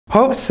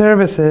Hope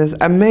Services,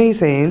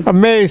 amazing.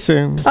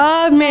 Amazing.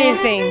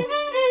 Amazing.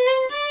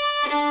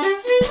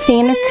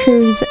 Santa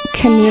Cruz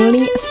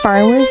Community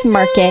Farmers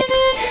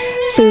Markets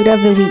Food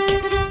of the Week.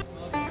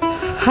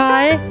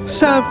 Hi,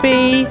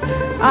 Sophie.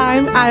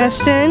 I'm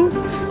Allison.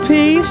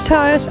 Please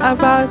tell us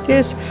about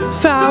this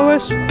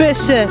flowers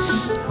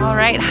business. All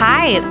right,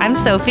 hi, I'm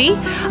Sophie.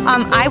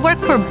 I work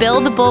for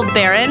Bob the Bulb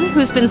Barron,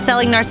 who's been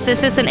selling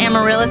Narcissus and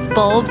Amaryllis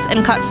bulbs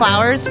and cut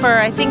flowers for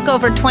I think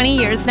over 20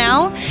 years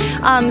now.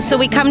 So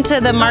we come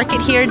to the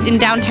market here in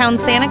downtown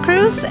Santa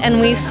Cruz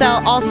and we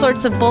sell all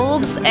sorts of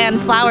bulbs and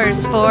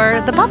flowers for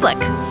the public.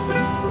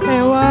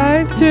 And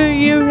what do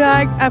you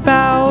like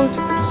about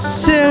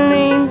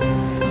selling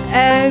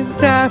at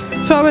the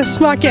farmers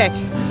market?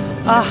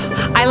 Oh,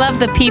 I love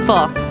the people.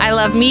 I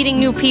love meeting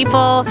new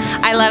people.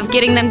 I love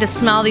getting them to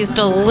smell these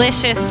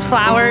delicious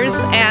flowers,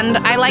 and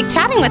I like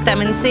chatting with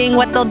them and seeing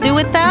what they'll do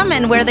with them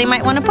and where they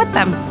might want to put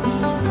them.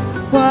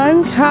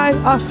 What kind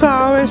of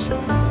flowers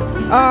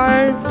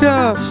are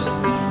those?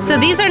 So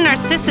these are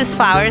Narcissus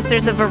flowers.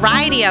 There's a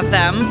variety of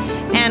them,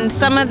 and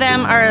some of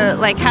them are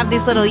have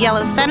these little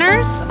yellow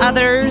centers.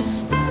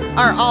 Others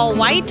are all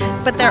white,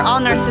 but they're all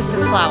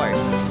Narcissus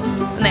flowers,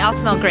 and they all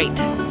smell great.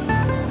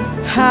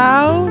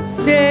 How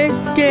did they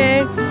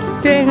get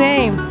their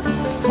name?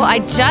 Well, I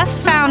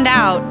just found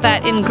out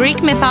that in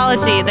Greek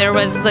mythology there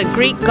was the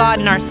Greek god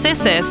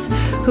Narcissus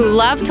who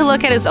loved to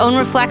look at his own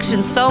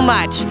reflection so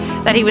much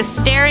that he was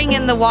staring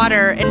in the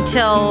water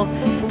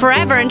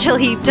forever until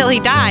he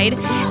died,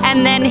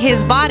 and then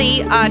his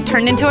body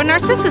turned into a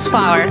narcissus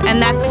flower,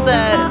 and that's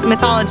the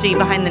mythology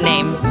behind the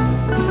name.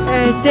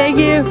 Thank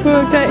you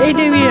for the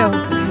interview.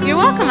 You're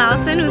welcome,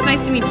 Allison. It was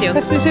nice to meet you.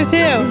 Nice to meet you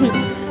too.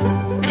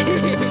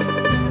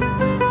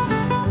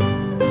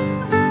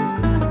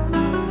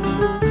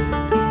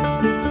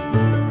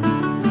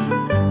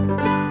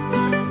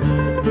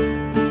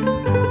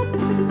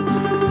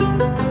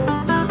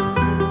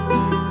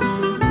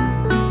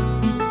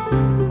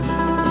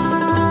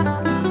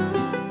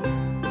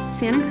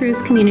 Santa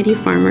Cruz Community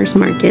Farmers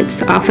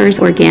Markets offers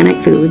organic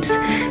foods,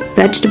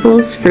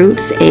 vegetables,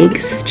 fruits,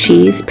 eggs,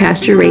 cheese,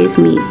 pasture-raised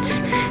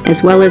meats,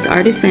 as well as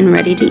artisan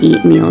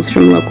ready-to-eat meals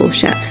from local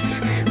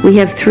chefs. We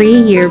have 3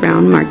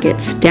 year-round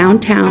markets,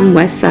 downtown,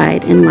 West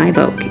Side, and Live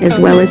Oak, as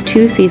well as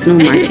 2 seasonal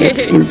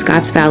markets in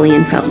Scotts Valley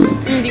and Felton.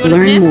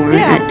 Learn more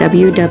at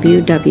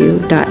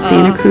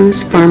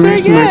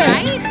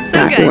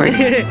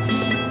www.santacruzfarmersmarket.org.